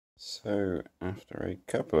So after a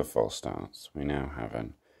couple of false starts, we now have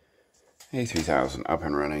an A3000 up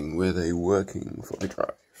and running with a working floppy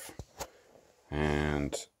drive.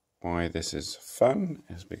 And why this is fun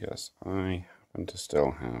is because I happen to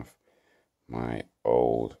still have my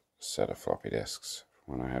old set of floppy disks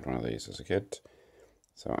when I had one of these as a kid.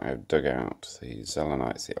 So I've dug out the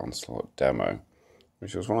Zelanites the Onslaught demo,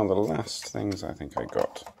 which was one of the last things I think I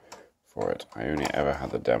got for it. I only ever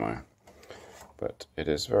had the demo, but it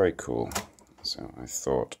is very cool, so I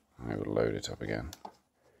thought I would load it up again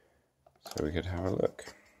so we could have a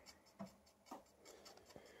look.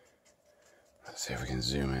 Let's see if we can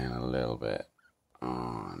zoom in a little bit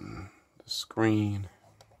on the screen.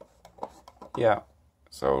 Yeah,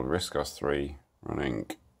 so Risc OS 3 running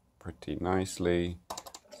pretty nicely.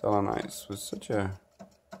 Zelanites was such a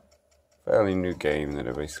fairly new game that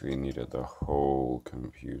it basically needed the whole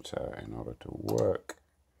computer in order to work.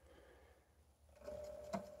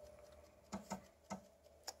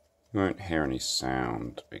 You won't hear any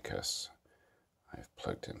sound because I've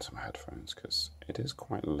plugged in some headphones because it is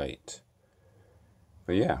quite late.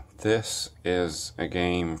 But yeah, this is a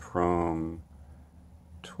game from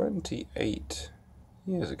 28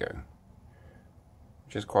 years ago,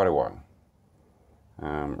 which is quite a while.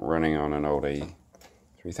 Running on an old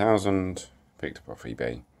A3000, picked up off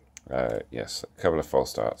eBay. Yes, a couple of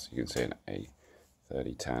false starts. You can see an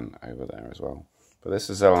A3010 over there as well. But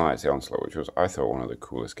this is Zelanites the Onslaught, which was, I thought, one of the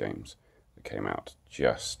coolest games that came out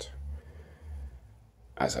just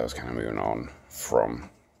as I was kind of moving on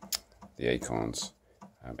from the Acorns.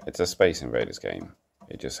 It's a Space Invaders game.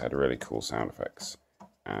 It just had really cool sound effects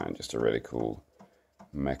and just a really cool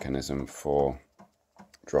mechanism for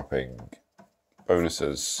dropping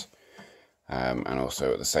bonuses, and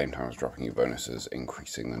also at the same time as dropping you bonuses,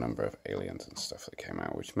 increasing the number of aliens and stuff that came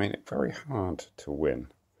out, which made it very hard to win.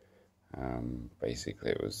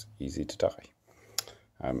 Basically, it was easy to die.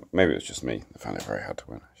 Maybe it was just me that found it very hard to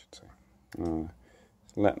win, I should say.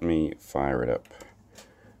 Let me fire it up,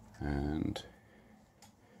 and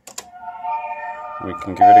we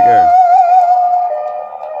can give it a go.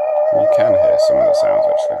 You can hear some of the sounds,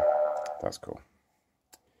 actually. That's cool.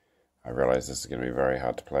 I realise this is going to be very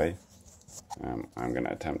hard to play. I'm going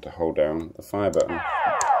to attempt to hold down the fire button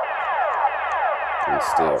and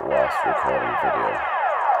steer it whilst recording video.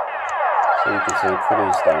 So you can see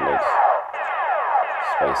pretty standard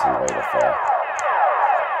Space Invader fare.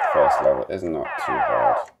 First level is not too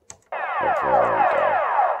hard. Hopefully I won't die.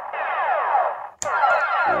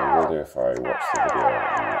 I will do if I watch the video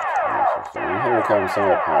and not interested. And here we come, some of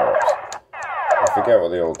the power-ups. I forget what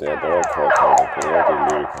they all did, they're all color-coded, but they all do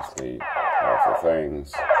ludicrously powerful things.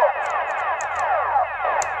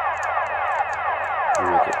 They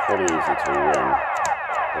make it pretty easy to win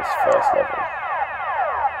this first level.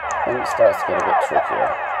 Then it starts to get a bit trickier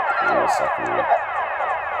in the second one.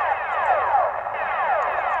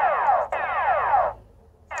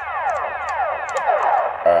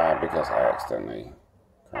 Because I accidentally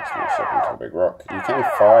crashed my ship into a big rock. You can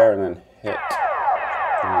fire and then hit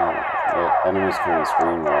the enemies come on the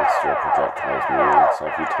screen whilst your projectile is moving, so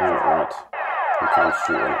if you time it right, you can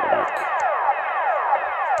shoot them at the back.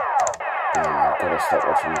 I've got to stop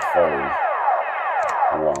watching the phone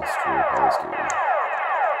whilst trying to play this game.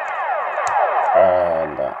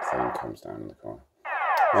 And that thing comes down in the corner.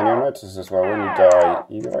 And you'll notice as well, when you die,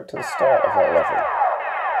 you go back to the start of that level.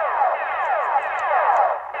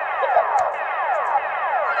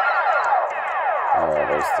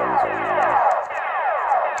 Those things are annoying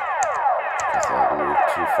because they move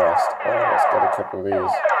too fast. Oh, let's get a couple of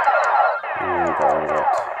these. Got rid of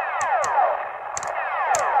it.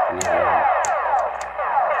 No.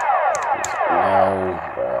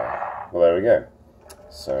 Well, there we go.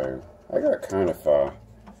 So I got kind of far,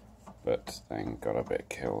 but then got a bit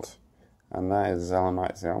killed. And that is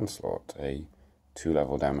Zelanites the Onslaught, a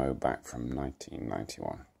 2-level demo back from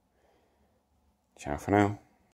 1991. Ciao for now.